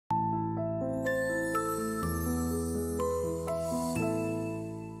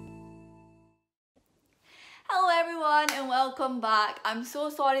everyone and welcome back. I'm so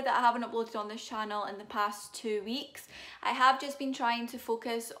sorry that I haven't uploaded on this channel in the past 2 weeks. I have just been trying to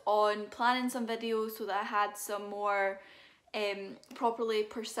focus on planning some videos so that I had some more properly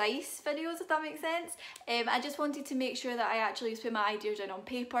precise videos, if that makes sense. I just wanted to make sure that I actually put my ideas down on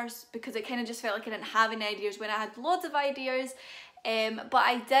papers because it kind of just felt like I didn't have any ideas when I had loads of ideas. But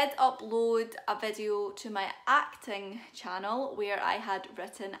I did upload a video to my acting channel where I had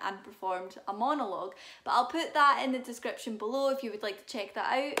written and performed a monologue, but I'll put that in the description below if you would like to check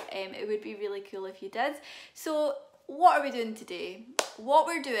that out. It would be really cool if you did. So what are we doing today? What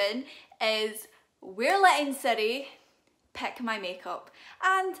we're doing is we're letting Siri pick my makeup,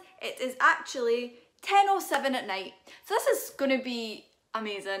 and it is actually 10:07 at night, so this is going to be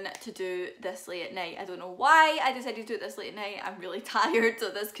amazing to do this late at night. I don't know why I decided to do it this late at night. I'm really tired, so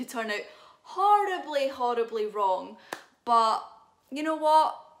this could turn out horribly wrong, but you know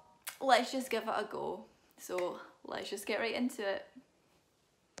what, let's just give it a go. So let's just get right into it.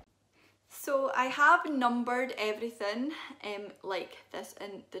 So I have numbered everything like this,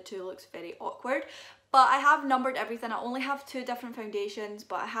 and the 2 looks very awkward, but I have numbered everything. I only have 2 different foundations,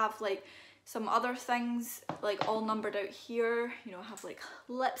 but I have like some other things like all numbered out here. You know, I have like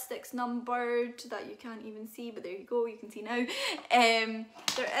lipsticks numbered that you can't even see, but there you go, you can see now.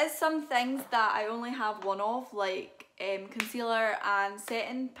 There is some things that I only have one of, like concealer and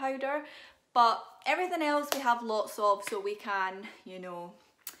setting powder, but everything else we have lots of, so we can, you know,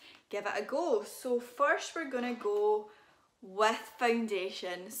 give it a go. So first we're gonna go with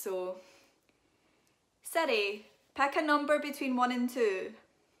foundation. So Siri, pick a number between 1 and 2.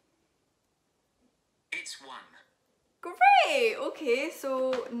 It's 1. Great! Okay,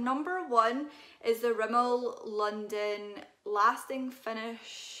 so number 1 is the Rimmel London Lasting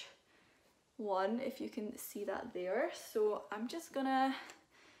Finish one, if you can see that there. So I'm just gonna,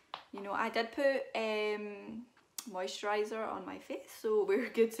 you know, I did put moisturizer on my face, so we're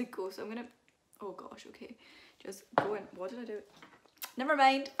good to go. So I'm gonna, oh gosh, okay, just go in. What did I do? Never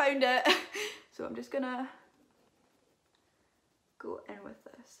mind, found it. So I'm just gonna go in with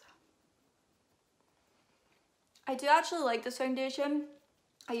this. I do actually like this foundation.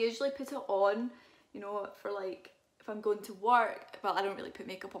 I usually put it on, you know, for like if I'm going to work. Well, I don't really put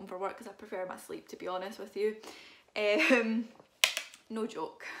makeup on for work because I prefer my sleep, to be honest with you. No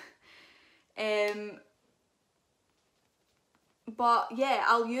joke. But yeah,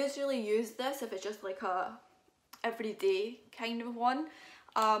 I'll usually use this if it's just like a everyday kind of one.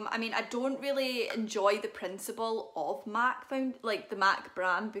 I mean, I don't really enjoy the principle of MAC like the MAC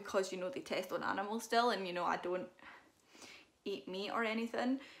brand, because you know they test on animals still, and you know I don't eat meat or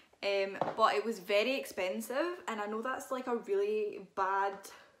anything. But it was very expensive, and I know that's like a really bad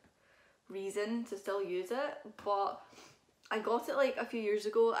reason to still use it, but I got it like a few years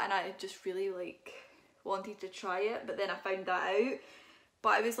ago and I just really like wanted to try it, but then I found that out.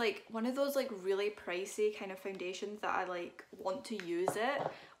 But it was like one of those like really pricey kind of foundations that I like want to use it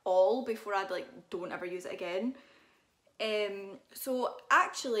all before I'd like don't ever use it again. So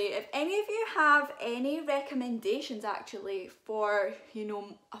actually, if any of you have any recommendations actually for, you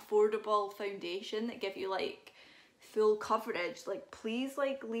know, affordable foundation that give you like full coverage, like please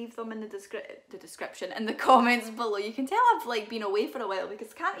like leave them in the description in the comments below. You can tell I've like been away for a while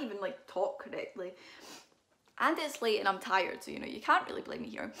because I can't even like talk correctly. And it's late and I'm tired, so you know, you can't really blame me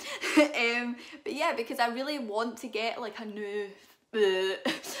here. But yeah, because I really want to get like a new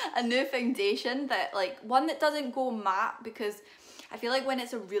foundation, that like one that doesn't go matte, because I feel like when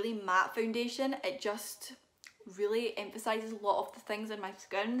it's a really matte foundation, it just really emphasizes a lot of the things in my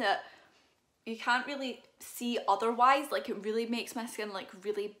skin that you can't really see otherwise. Like it really makes my skin like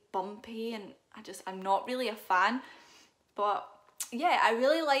really bumpy, and I'm not really a fan. But yeah,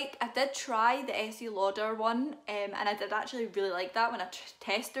 I did try the Estee Lauder one, and I did actually really like that when I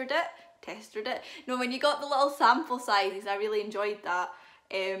tested it. No, when you got the little sample sizes, I really enjoyed that.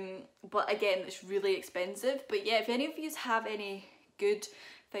 But again, it's really expensive. But yeah, if any of you have any good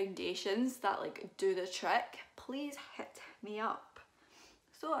foundations that like do the trick, please hit me up.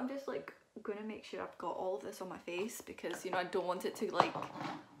 So I'm just like gonna make sure I've got all of this on my face, because you know I don't want it to like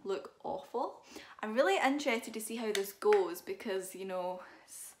look awful. I'm really interested to see how this goes, because you know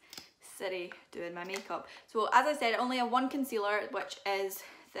it's Siri doing my makeup. So as I said, I only have one concealer, which is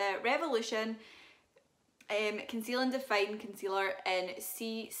the Revolution Conceal and Define Concealer in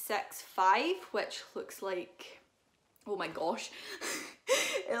C65, which looks like, oh my gosh,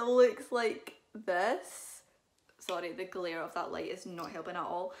 it looks like this. Sorry, the glare of that light is not helping at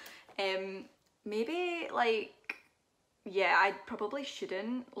all. Maybe like, yeah, I probably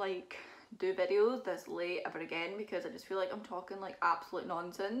shouldn't like do videos this late ever again, because I just feel like I'm talking like absolute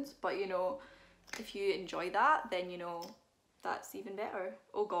nonsense. But you know, if you enjoy that, then you know, that's even better.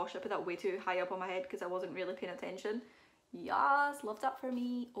 Oh gosh, I put that way too high up on my head because I wasn't really paying attention. Yes, love that for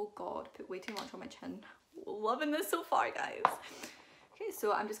me. Oh god, put way too much on my chin. Loving this so far, guys. Okay,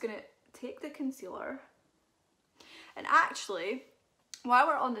 so I'm just gonna take the concealer. And actually, while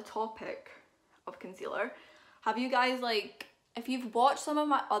we're on the topic of concealer, have you guys, like, if you've watched some of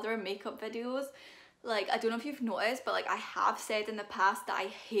my other makeup videos, like, I don't know if you've noticed, but like, I have said in the past that I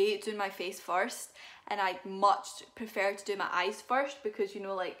hate doing my face first, and I'd much prefer to do my eyes first, because, you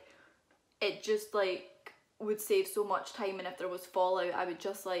know, like, it just like would save so much time, and if there was fallout, I would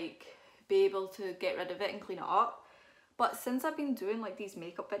just like be able to get rid of it and clean it up. But since I've been doing like these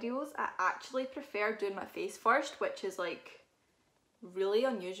makeup videos, I actually prefer doing my face first, which is like really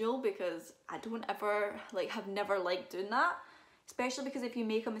unusual because I don't ever, like, have never liked doing that. Especially because if you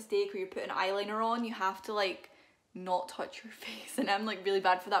make a mistake or you're putting eyeliner on, you have to like not touch your face, and I'm like really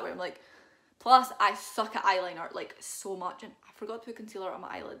bad for that, where I'm like, plus I suck at eyeliner like so much, and I forgot to put concealer on my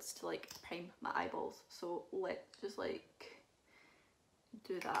eyelids to like prime my eyeballs, so let's just like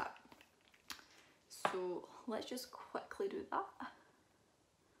do that. So let's just quickly do that.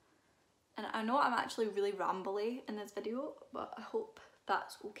 And I know I'm actually really rambly in this video, but I hope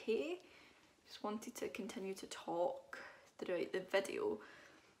that's okay. Just wanted to continue to talk throughout the video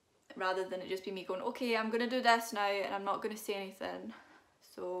rather than it just be me going, okay, I'm gonna do this now and I'm not gonna say anything.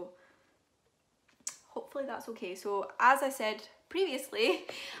 So hopefully that's okay. So as I said previously,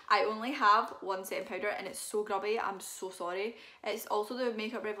 I only have one setting powder and it's so grubby, I'm so sorry. It's also the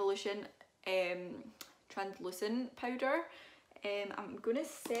Makeup Revolution translucent powder. I'm gonna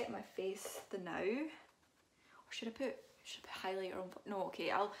set my face the now. Or should I put highlighter on? No,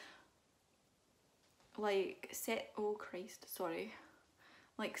 okay, I'll like set, oh Christ, sorry.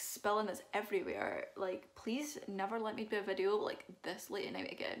 Like spilling this everywhere. Like, please never let me do a video like this late at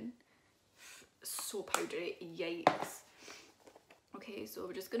night again. So powdery, yikes. Okay, so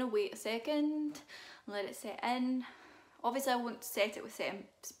we're just gonna wait a second, let it set in. Obviously I won't set it with setting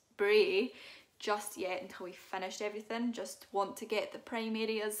spray just yet until we finished everything. Just want to get the prime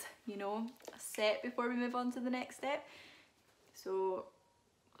areas, you know, set before we move on to the next step. So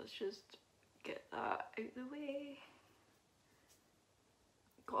let's just get that out the way.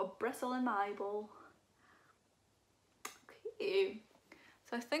 Got a bristle in my eyeball. Okay,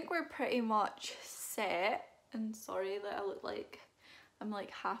 so I think we're pretty much set, and sorry that I look like I'm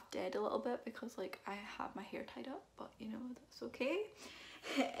like half dead a little bit because like I have my hair tied up, but you know, that's okay.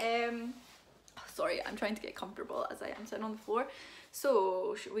 Sorry, I'm trying to get comfortable as I am sitting on the floor.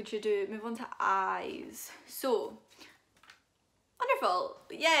 So we should move on to eyes. So wonderful,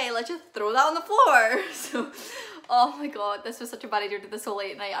 yay, let's just throw that on the floor. So, oh my god, this was such a bad idea to do this so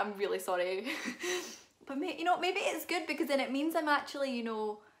late at night, I'm really sorry. But you know, maybe it's good because then it means I'm actually, you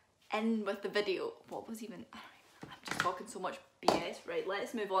know, in with the video. What was even, I'm just talking so much BS. Right,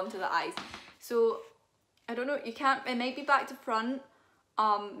 let's move on to the eyes. So I don't know, you can't, it might be back to front.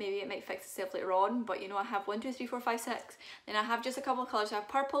 Maybe it might fix itself later on, but you know, I have 1, 2, 3, 4, 5, 6. Then I have just a couple of colours. I have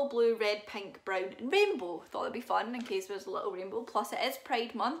purple, blue, red, pink, brown, and rainbow. Thought it'd be fun in case there's a little rainbow. Plus it is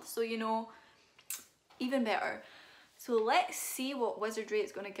Pride Month, so you know, even better. So let's see what wizardry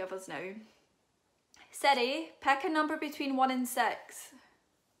it's going to give us now. Siri, pick a number between 1 and 6.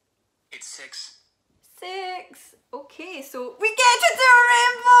 It's 6. 6. Okay, so we get to do a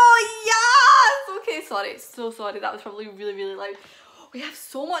rainbow! Yes! Okay, sorry, so sorry. That was probably really, really loud. We have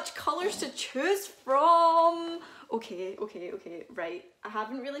so much colours to choose from. Okay, right. I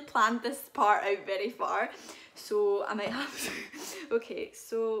haven't really planned this part out very far, so I might have to. Okay,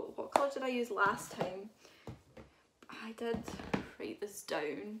 so what colour did I use last time? I did write this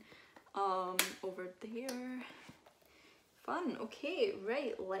down. Over there. Fun. Okay,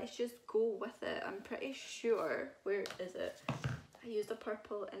 right. Let's just go with it. I'm pretty sure. Where is it? I used a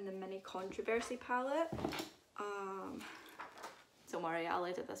purple in the Mini Controversy palette. Don't worry, I'll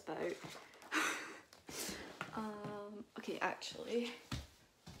edit this bit out. Okay, actually,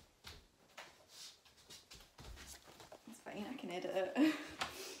 it's fine, I can edit it.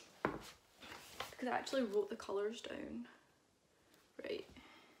 Because I actually wrote the colours down. Right.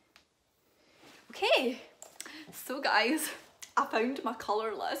 Okay, so guys, I found my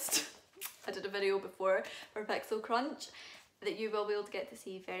colour list. I did a video before for Pixel Crunch that you will be able to get to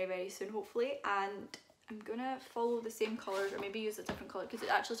see very, very soon, hopefully, and I'm gonna follow the same colours or maybe use a different colour because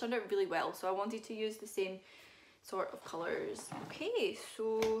it actually turned out really well, so I wanted to use the same sort of colours. Okay,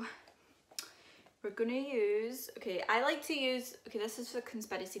 so we're gonna use, okay, I like to use, okay, this is the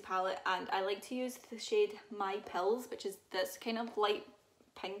Conspiracy palette, and I like to use the shade My Pills, which is this kind of light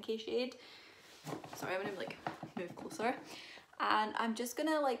pinky shade. Sorry, I'm gonna like move closer. And I'm just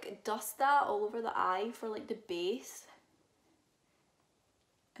gonna like dust that all over the eye for like the base.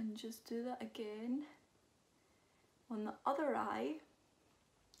 And just do that again on the other eye.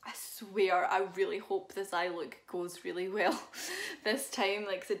 I swear, I really hope this eye look goes really well this time,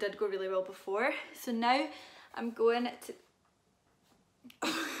 like, 'cause it did go really well before. So now I'm going to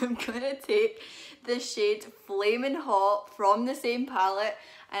I'm gonna take the shade Flamin' Hot from the same palette,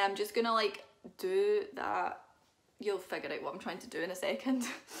 and I'm just gonna like do that. You'll figure out what I'm trying to do in a second.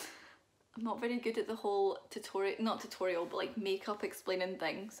 I'm not very good at the whole tutorial, not tutorial, but like makeup explaining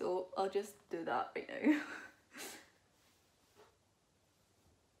thing, so I'll just do that right now.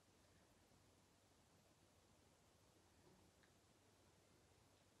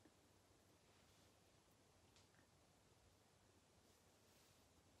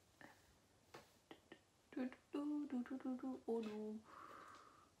 Oh no.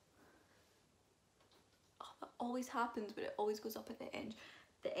 Oh, that always happens, but it always goes up at the edge.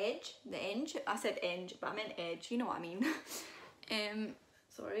 The edge? The edge? I said edge, but I meant edge, you know what I mean.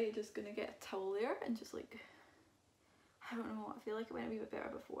 Sorry, just gonna get a towel there and just like, I don't know, I feel like it went a wee bit better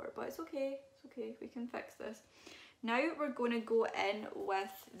before, but it's okay, we can fix this. Now we're going to go in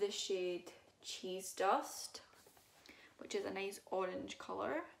with the shade Cheese Dust, which is a nice orange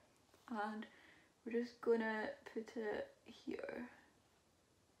colour, and we're just gonna put it here.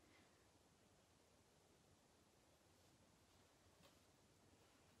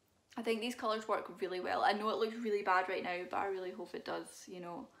 I think these colours work really well. I know it looks really bad right now, but I really hope it does, you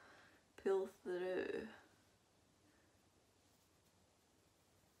know, pull through.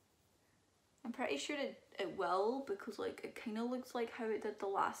 I'm pretty sure it will, because like it kind of looks like how it did the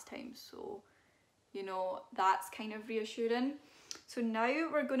last time, so you know, that's kind of reassuring. So now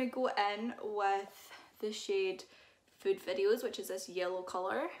we're going to go in with the shade Food Videos, which is this yellow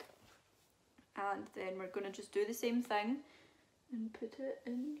colour, and then we're going to just do the same thing and put it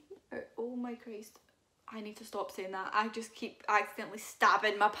in here. Oh my Christ, I need to stop saying that. I just keep accidentally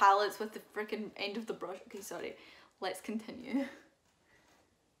stabbing my palettes with the freaking end of the brush. Okay, sorry, let's continue.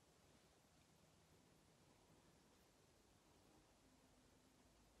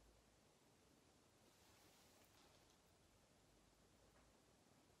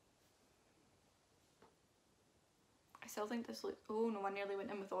 I still think this looks, oh no, I nearly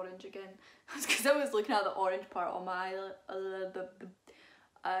went in with orange again. That's because I was looking at the orange part on my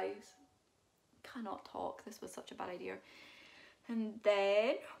eyes. Cannot talk, this was such a bad idea. And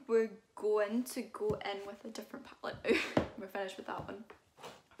then we're going to go in with a different palette now. We're finished with that one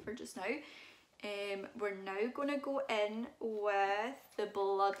for just now. We're now going to go in with the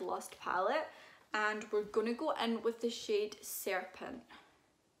Bloodlust palette, and we're going to go in with the shade Serpent,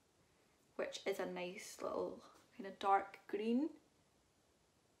 which is a nice little kind of dark green.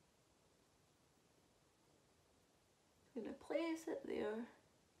 I'm going to place it there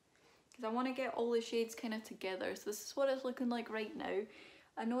because I want to get all the shades kind of together. So this is what it's looking like right now.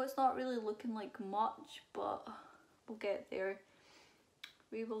 I know it's not really looking like much, but we'll get there.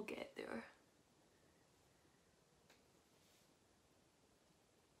 We will get there.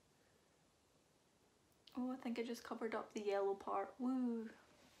 Oh, I think I just covered up the yellow part. Woo!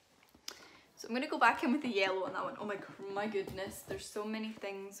 So I'm going to go back in with the yellow on that one. Oh my goodness, there's so many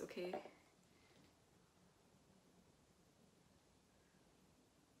things. Okay.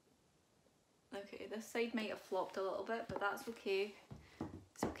 Okay, this side might have flopped a little bit, but that's okay.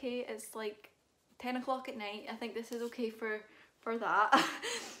 It's okay, it's like 10 o'clock at night. I think this is okay for that.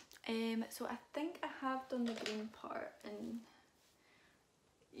 So I think I have done the green part, and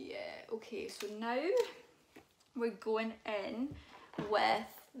yeah, okay, so now we're going in with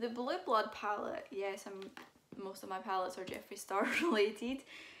the Blue Blood palette. Yes, most of my palettes are Jeffree Star related.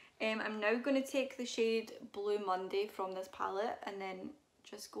 I'm now going to take the shade Blue Monday from this palette and then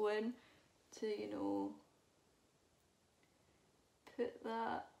just go in to, you know, put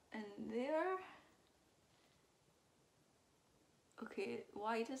that in there. Okay,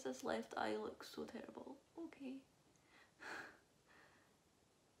 why does this left eye look so terrible? Okay.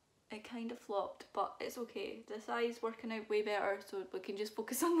 It kind of flopped, but it's okay. This eye is working out way better, so we can just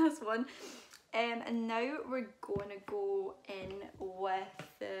focus on this one. And now we're going to go in with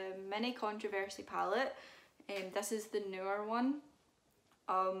the Mini Controversy palette. This is the newer one.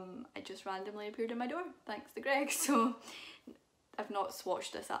 It just randomly appeared in my door, thanks to Greg. So I've not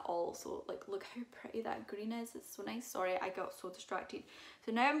swatched this at all, so like look how pretty that green is. It's so nice. Sorry, I got so distracted.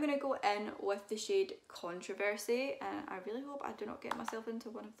 So now I'm going to go in with the shade Controversy, and I really hope I do not get myself into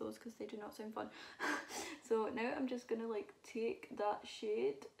one of those because they do not sound fun. So now I'm just going to like take that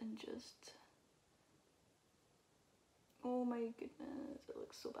shade and just, oh my goodness, it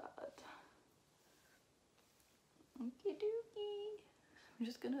looks so bad. Okie dokie. I'm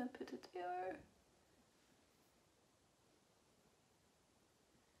just gonna put it there.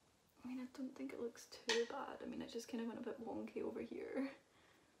 I mean, I don't think it looks too bad. I mean, it just kind of went a bit wonky over here.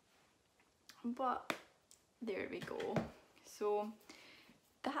 But there we go. So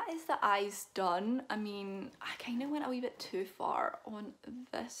that is the eyes done. I mean, I kind of went a wee bit too far on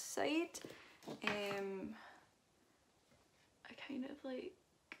this side. I kind of like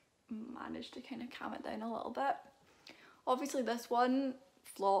managed to kind of calm it down a little bit. Obviously this one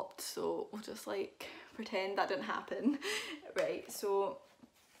flopped, so we'll just like pretend that didn't happen. Right, so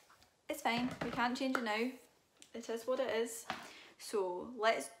it's fine, we can't change it now. It is what it is. So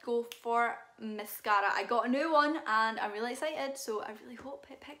let's go for mascara. I got a new one and I'm really excited, so I really hope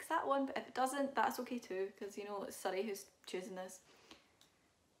it picks that one, but if it doesn't, that's okay too, because you know it's Siri who's choosing this.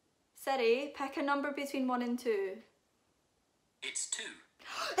 Siri, pick a number between 1 and 2. It's 2.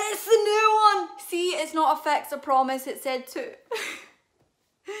 It's the new one! See, it's not a fix, I promise, it said 2.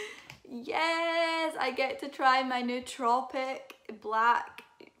 Yes, I get to try my new Tropic Black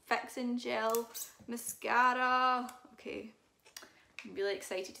Fixing Gel Mascara. Okay, I'm really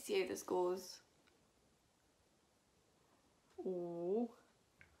excited to see how this goes. Oh,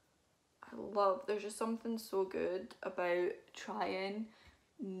 I love, there's just something so good about trying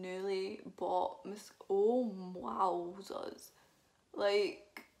newly bought oh wowzers.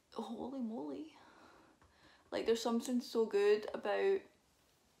 Like, holy moly. Like, there's something so good about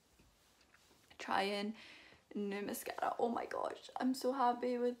trying new mascara. Oh my gosh, I'm so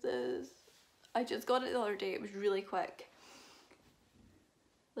happy with this. I just got it the other day, it was really quick.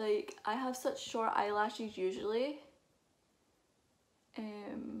 Like, I have such short eyelashes usually.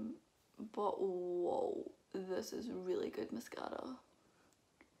 But whoa, this is really good mascara.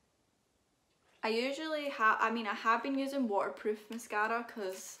 I usually have, I mean, I have been using waterproof mascara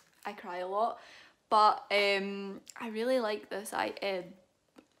because I cry a lot, but I really like this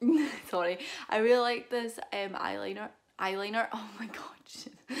sorry, I really like this eyeliner, oh my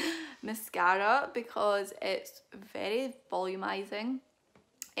god, mascara, because it's very volumizing.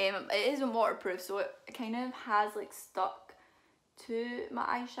 It isn't waterproof, so it kind of has like stuck to my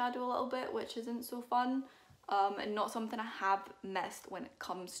eyeshadow a little bit, which isn't so fun, and not something I have missed when it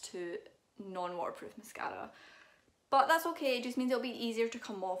comes to non-waterproof mascara. But that's okay, it just means it'll be easier to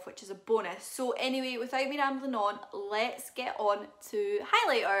come off, which is a bonus. So anyway, without me rambling on, let's get on to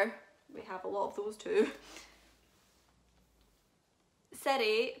highlighter. We have a lot of those too.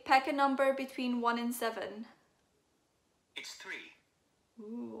 Siri, pick a number between 1 and 7. It's 3.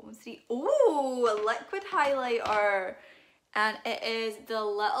 Ooh, 3. Ooh, a liquid highlighter. And it is the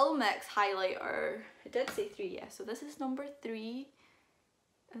Little Mix highlighter. It did say 3, yeah, so this is number 3.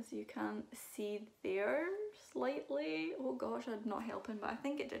 As you can see there, slightly. Oh gosh, I'm not helping, but I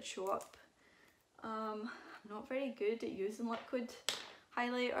think it did show up. I'm not very good at using liquid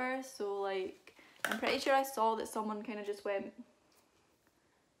highlighter, so like, I'm pretty sure I saw that someone kind of just went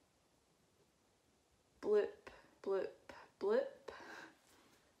bloop, bloop, bloop,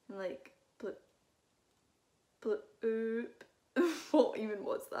 and like bloop, bloop, oop. What even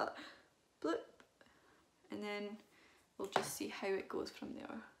was that? Bloop, and then we'll just see how it goes from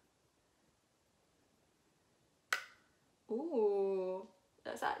there. Ooh,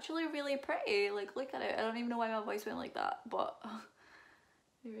 that's actually really pretty. Like, look at it. I don't even know why my voice went like that, but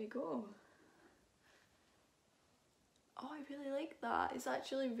there we go. Oh, I really like that. It's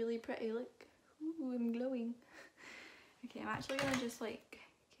actually really pretty. Look, ooh, I'm glowing. Okay, I'm actually gonna just like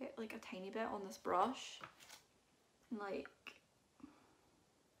get like a tiny bit on this brush and like,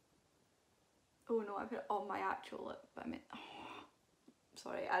 oh no, I put it on my actual lip, but I meant, oh,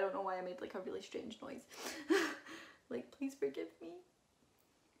 sorry, I don't know why I made like a really strange noise. Like, please forgive me.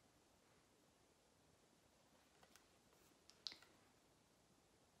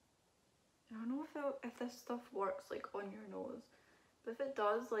 I don't know if this stuff works like on your nose, but if it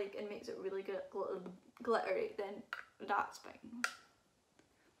does, like, and makes it really good glittery, then that's fine.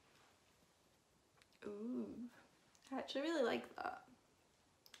 Ooh, I actually really like that.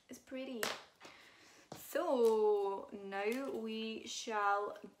 It's pretty. So now we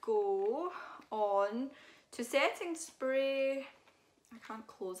shall go on to setting spray. I can't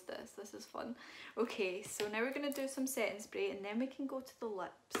close this, this is fun. Okay, so now we're gonna do some setting spray and then we can go to the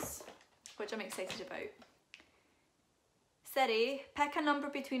lips, which I'm excited about. Siri, pick a number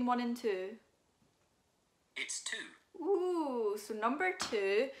between 1 and 2. It's 2. Ooh, so number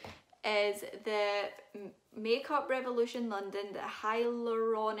 2 is the Makeup Revolution London, the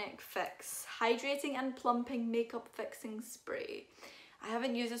Hyaluronic Fix Hydrating and Plumping Makeup Fixing Spray. I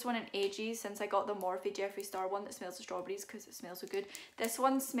haven't used this one in ages, since I got the Morphe Jeffree Star one that smells of strawberries because it smells so good. This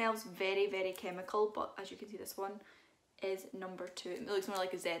one smells very, very chemical, but as you can see, this one is number 2. It looks more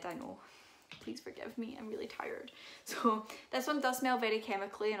like a Z, I know. Please forgive me, I'm really tired. So this one does smell very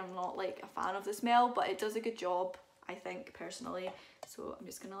chemically and I'm not like a fan of the smell, but it does a good job, I think, personally. So I'm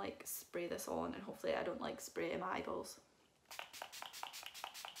just gonna like spray this on and hopefully I don't like spray it in my eyeballs.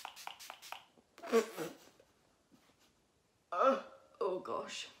 Oh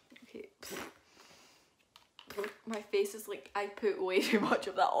gosh, okay. My face is like, I put way too much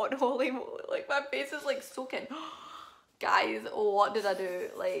of that on, holy moly, like my face is like soaking. Guys, what did I do?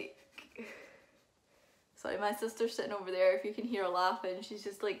 Like, sorry, my sister's sitting over there, if you can hear her laughing, she's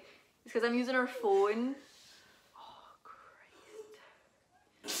just like, it's because I'm using her phone. Oh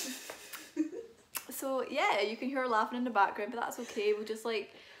Christ. So yeah, you can hear her laughing in the background, but that's okay. We'll just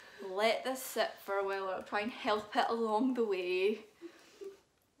like let this sit for a while. I'll try and help it along the way.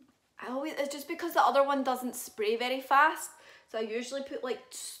 It's just because the other one doesn't spray very fast, so I usually put like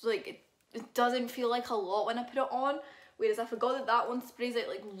it doesn't feel like a lot when I put it on, whereas I forgot that that one sprays it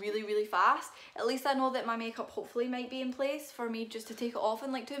like really fast. At least I know that my makeup hopefully might be in place for me just to take it off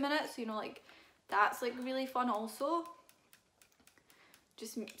in like 2 minutes, you know, like that's like really fun also.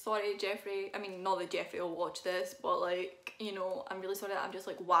 Just sorry Jeffrey, I mean not that Jeffrey will watch this, but like, you know, I'm really sorry that I'm just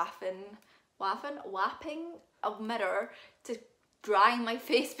like whapping a mirror to drying my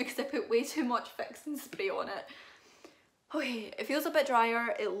face because I put way too much fixing spray on it. Okay, it feels a bit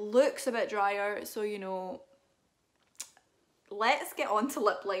drier, it looks a bit drier, so you know, let's get on to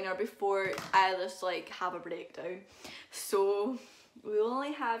lip liner before I just like have a breakdown. So we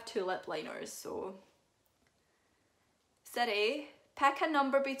only have 2 lip liners, so Siri, pick a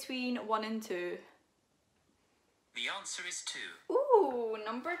number between 1 and 2. The answer is 2. Ooh,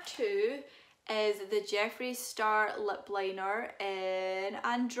 number 2 is the Jeffree Star lip liner in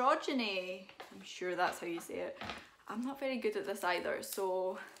Androgyny. I'm sure that's how you say it. I'm not very good at this either,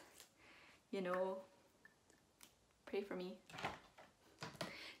 so, you know, pray for me.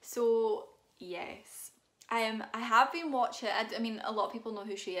 So, yes. I have been watching, I mean, a lot of people know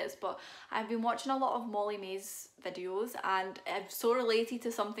who she is, but I've been watching a lot of Molly May's videos, and I've so related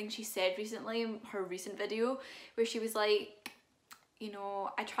to something she said recently in her recent video, where she was like, you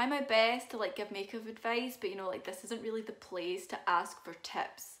know, I try my best to like give makeup advice, but you know, like this isn't really the place to ask for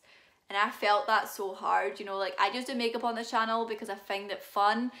tips. And I felt that so hard, you know, like I just do makeup on this channel because I find it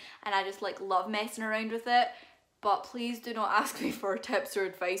fun and I just like love messing around with it. But please do not ask me for tips or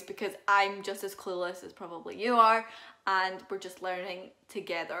advice because I'm just as clueless as probably you are and we're just learning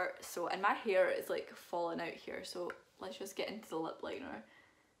together. So, and my hair is like falling out here, so let's just get into the lip liner.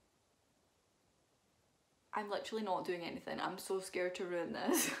 I'm literally not doing anything. I'm so scared to ruin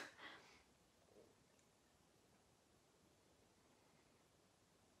this.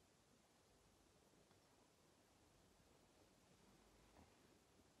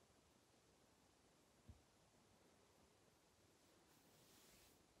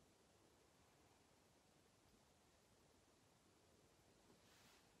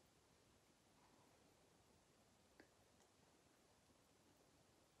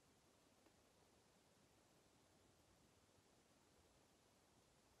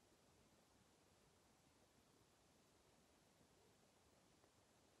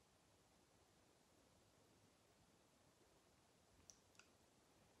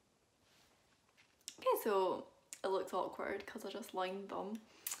 Okay, so it looks awkward because I just lined them.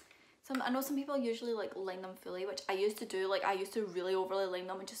 I know some people usually like line them fully, which I used to do. Like I used to really overly line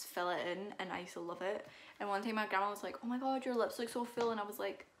them and just fill it in, and I used to love it. And one time my grandma was like, oh my god, your lips look so full, and I was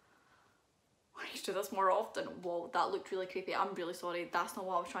like, I need to do this more often. Whoa, that looked really creepy. I'm really sorry, that's not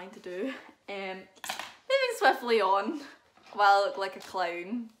what I was trying to do. Moving swiftly on while I look like a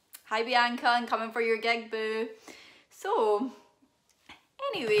clown. Hi Bianca, I'm coming for your gig, boo. So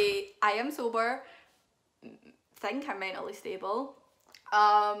anyway, I am sober, think I'm mentally stable.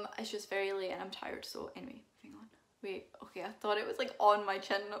 It's just very late and I'm tired, so anyway, hang on. Wait, okay, I thought it was like on my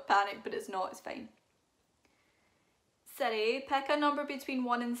chin, not panic, but it's not, it's fine. Siri, pick a number between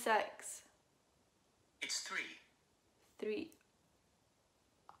 1 and 6. It's 3. 3.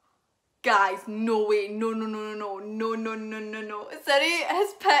 Guys, no way, no. Siri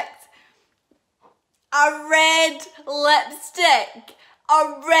has picked a red lipstick.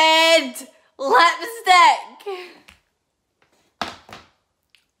 A red lipstick.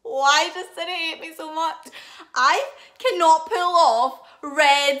 Why does Siri hate me so much? I cannot pull off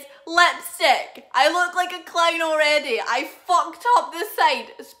red lipstick. I look like a clown already. I fucked up this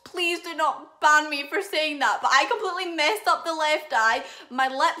side. Please do not ban me for saying that. But I completely messed up the left eye. My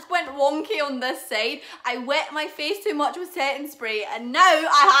lips went wonky on this side. I wet my face too much with setting spray. And now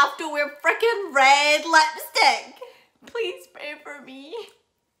I have to wear freaking red lipstick. Please pray for me.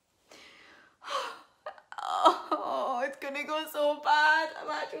 Oh, it's go so bad.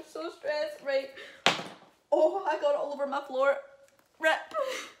 I'm actually so stressed. Right. Oh, I got it all over my floor. Rip.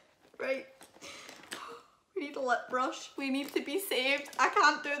 Right. We need a lip brush. We need to be saved. I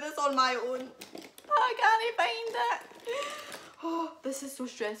can't do this on my own. I can't find it. Oh, this is so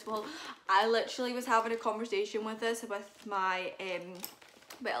stressful. I literally was having a conversation with my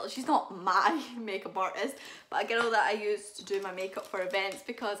well, she's not my makeup artist, but a girl that I use to do my makeup for events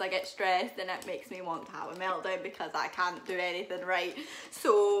because I get stressed and it makes me want to have a meltdown because I can't do anything right.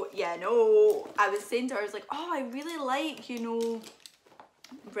 So yeah, no, I was saying to her, I was like, oh, I really like, you know,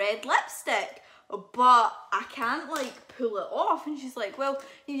 red lipstick, but I can't like pull it off. And she's like, well,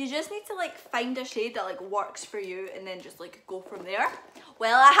 you just need to like find a shade that like works for you and then just like go from there.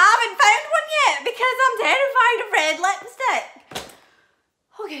 Well, I haven't found one yet because I'm terrified of red lipstick.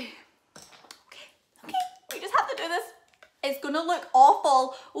 Okay, we just have to do this. It's gonna look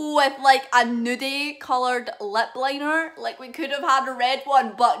awful with like a nudie coloured lip liner. Like we could have had a red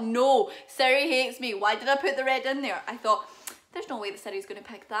one, but no, Siri hates me. Why did I put the red in there? I thought, there's no way that Siri's gonna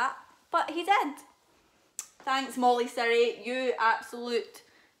pick that, but he did. Thanks, Molly Siri, you absolute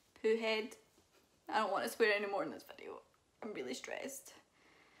poo head. I don't want to swear anymore in this video. I'm really stressed.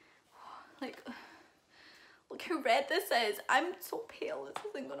 Like, look how red this is. I'm so pale, this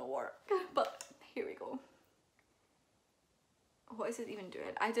isn't gonna work. But here we go. What is it even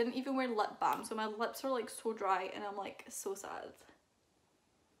doing? I didn't even wear lip balm, so my lips are like so dry and I'm like so sad.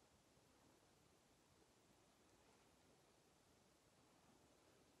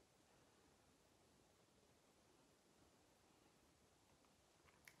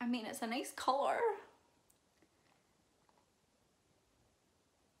 I mean, it's a nice colour.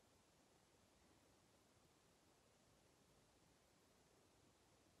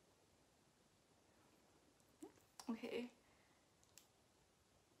 Okay.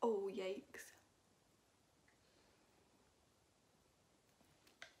 Oh, yikes.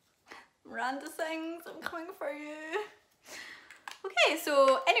 Miranda sings, I'm coming for you. Okay,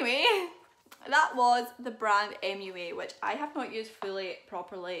 so anyway, that was the brand MUA, which I have not used fully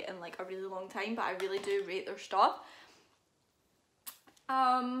properly in like a really long time, but I really do rate their stuff.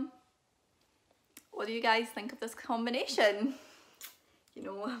 What do you guys think of this combination? You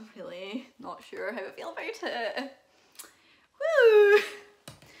know, I'm really not sure how I feel about it. Woo!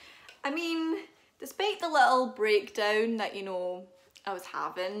 I mean, despite the little breakdown that, you know, I was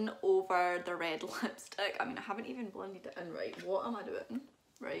having over the red lipstick, I mean, I haven't even blended it in right. What am I doing?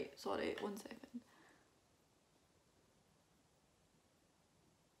 Right, sorry, 1 second.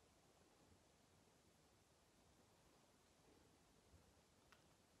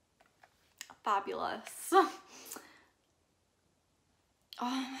 Fabulous.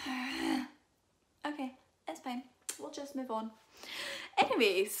 Oh, okay, it's fine. We'll just move on.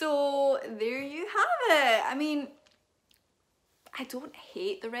 Anyway, so there you have it. I mean, I don't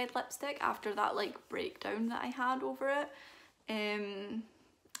hate the red lipstick after that like breakdown that I had over it.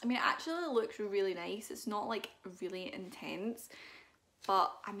 I mean, it actually looks really nice. It's not like really intense,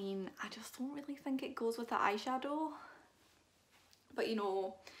 but I mean, I just don't really think it goes with the eyeshadow. But you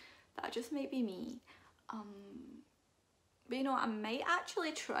know, that just might be me. But you know, I might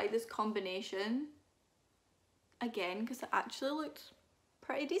actually try this combination again because it actually looked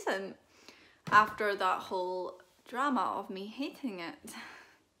pretty decent after that whole drama of me hating it.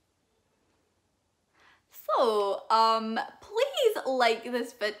 So please like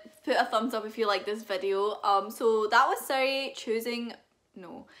this vid, put a thumbs up if you like this video. So that was Siri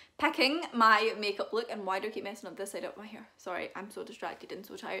picking my makeup look. And why do I keep messing up this side of my hair? Sorry, I'm so distracted and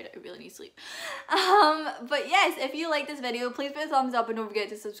so tired, I really need sleep. But yes, if you like this video, please put a thumbs up and don't forget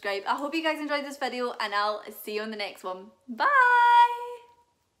to subscribe. I hope you guys enjoyed this video and I'll see you on the next one. Bye!